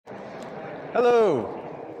Hello,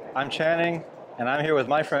 I'm Channing, and I'm here with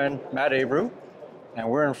my friend Matt Abreu, and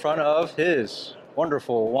we're in front of his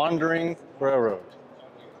wonderful Wandering Railroad.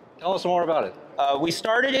 Tell us more about it. We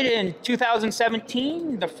started it in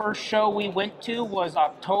 2017. The first show we went to was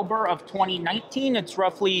October of 2019. It's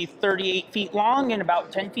roughly 38 feet long and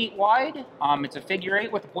about 10 feet wide. It's a figure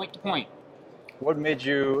eight with a point-to-point. What made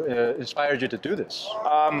you, inspired you to do this?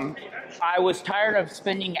 I was tired of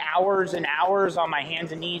spending hours and hours on my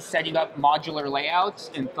hands and knees setting up modular layouts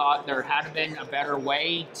and thought there had been a better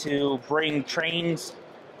way to bring trains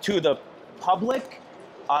to the public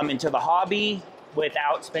and to the hobby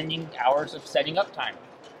without spending hours of setting up time.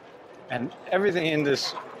 And everything in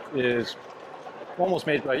this is almost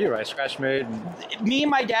made by you, right? Scratch made? Me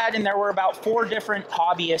and my dad, and there were about 4 different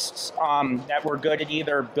hobbyists that were good at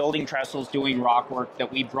either building trestles, doing rock work,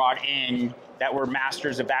 that we brought in that were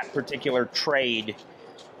masters of that particular trade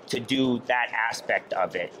to do that aspect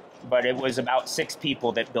of it. But it was about 6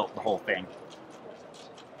 people that built the whole thing.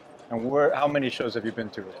 And how many shows have you been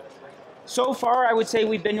to? So far, I would say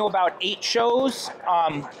we've been to about 8 shows.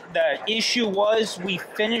 The issue was we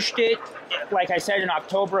finished it, like I said, in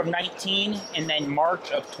October of 19, and then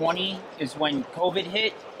March of 20 is when COVID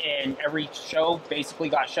hit, and every show basically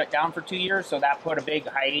got shut down for 2 years, so that put a big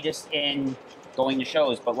hiatus in going to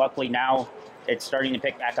shows, but luckily now it's starting to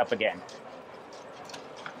pick back up again.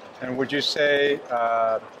 And would you say,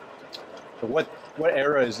 what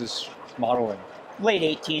era is this model in?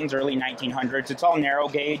 Late 18s, early 1900s. It's all narrow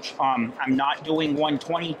gauge. I'm not doing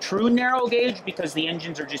 120 true narrow gauge because the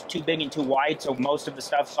engines are just too big and too wide, so most of the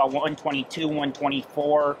stuff's all 122,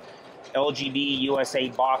 124, LGB, USA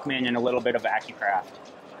Bachmann, and a little bit of AccuCraft.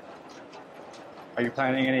 Are you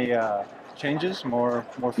planning any changes, more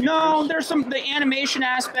features? No, there's the animation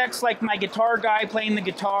aspects, like my guitar guy playing the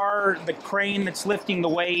guitar, the crane that's lifting the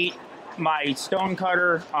weight, my stone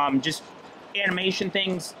cutter, just animation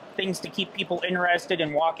things to keep people interested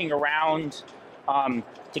in walking around,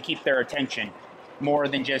 to keep their attention more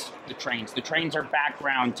than just the trains. The trains are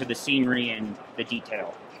background to the scenery and the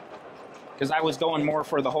detail. Because I was going more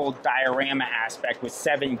for the whole diorama aspect with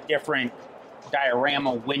 7 different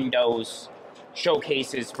diorama windows,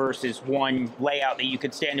 showcases versus one layout that you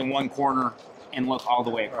could stand in one corner and look all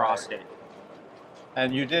the way across it.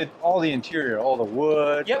 And you did all the interior, all the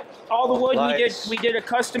wood. Yep, all the wood. Lights. We did a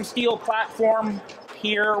custom steel platform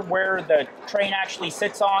here where the train actually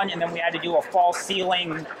sits on, and then we had to do a false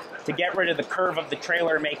ceiling to get rid of the curve of the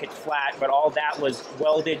trailer and make it flat, but all that was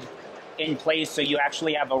welded in place so you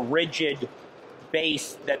actually have a rigid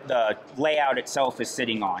base that the layout itself is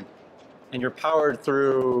sitting on. And you're powered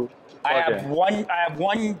through I have one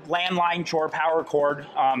landline shore power cord.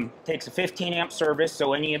 Takes a 15 amp service,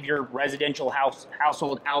 so any of your residential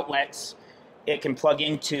household outlets it can plug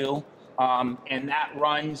into, and that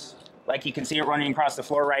runs, like you can see it running across the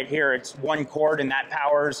floor right here. It's one cord, and that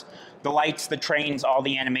powers the lights, the trains, all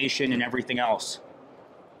the animation, and everything else.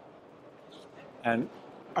 And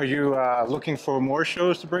are you looking for more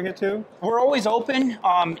shows to bring it to? We're always open.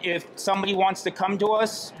 If somebody wants to come to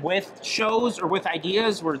us with shows or with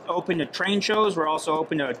ideas, we're open to train shows. We're also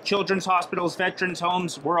open to children's hospitals, veterans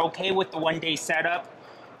homes. We're okay with the one-day setup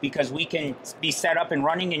because we can be set up and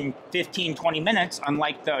running in 15, 20 minutes,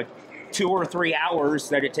 unlike the 2 or 3 hours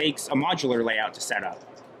that it takes a modular layout to set up.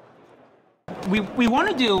 We want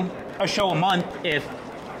to do a show a month if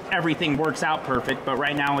everything works out perfect, but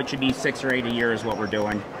right now it should be 6 or 8 a year is what we're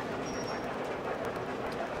doing.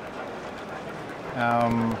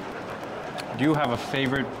 Do you have a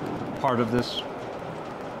favorite part of this?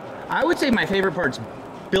 I would say my favorite part's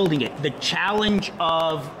building it. The challenge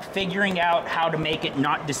of figuring out how to make it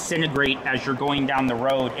not disintegrate as you're going down the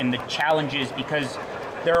road, and the challenges because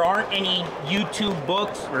there aren't any YouTube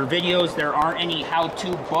books or videos, there aren't any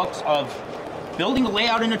how-to books of building a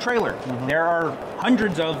layout in a trailer. There are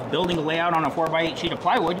hundreds of building a layout on a 4x8 sheet of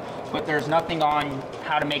plywood, but there's nothing on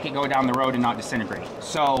how to make it go down the road and not disintegrate.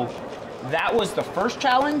 So that was the first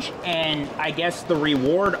challenge, and I guess the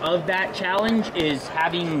reward of that challenge is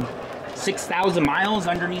having 6,000 miles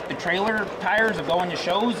underneath the trailer tires of going to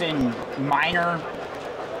shows and minor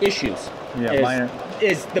issues. Yeah,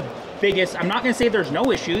 is the biggest. I'm not going to say there's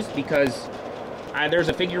no issues because there's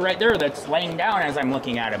a figure right there that's laying down as I'm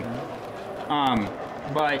looking at him.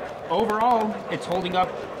 But overall, it's holding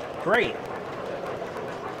up great.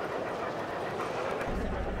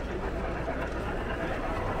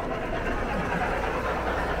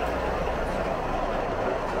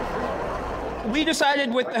 We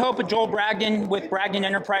decided, with the help of Joel Bragdon, with Bragdon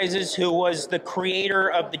Enterprises, who was the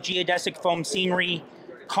creator of the geodesic foam scenery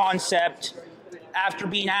concept, after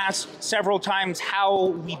being asked several times how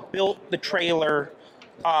we built the trailer,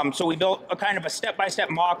 So we built a kind of a step-by-step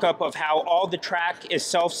mock-up of how all the track is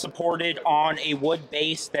self-supported on a wood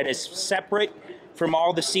base that is separate from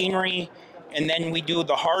all the scenery, and then we do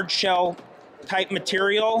the hard shell type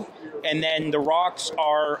material, and then the rocks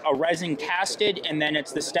are a resin casted, and then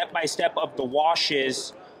it's the step-by-step of the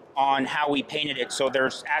washes on how we painted it. So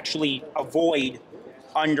there's actually a void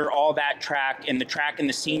under all that track, and the track and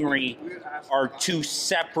the scenery are two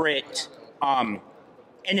separate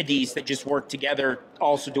entities that just work together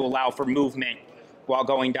also to allow for movement while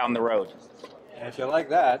going down the road. And if you like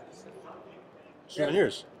that,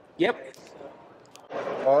 souvenirs. Yep.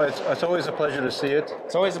 Well, it's always a pleasure to see it.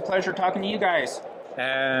 It's always a pleasure talking to you guys.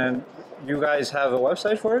 And you guys have a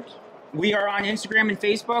website for it? We are on Instagram and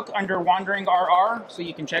Facebook under WanderingRR, so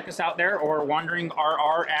you can check us out there, or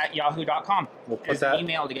wanderingRR@yahoo.com. We'll put is that, the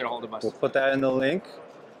email to get a hold of us. We'll put that in the link.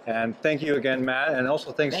 And thank you again, Matt. And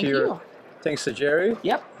also thanks to Jerry.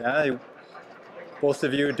 Yep. Yeah, both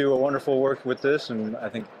of you do a wonderful work with this, and I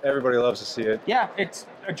think everybody loves to see it. Yeah, it's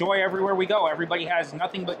a joy everywhere we go. Everybody has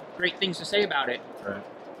nothing but great things to say about it. Right.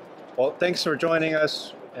 Well, thanks for joining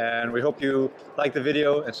us, and we hope you like the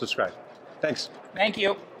video and subscribe. Thanks. Thank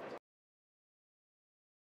you.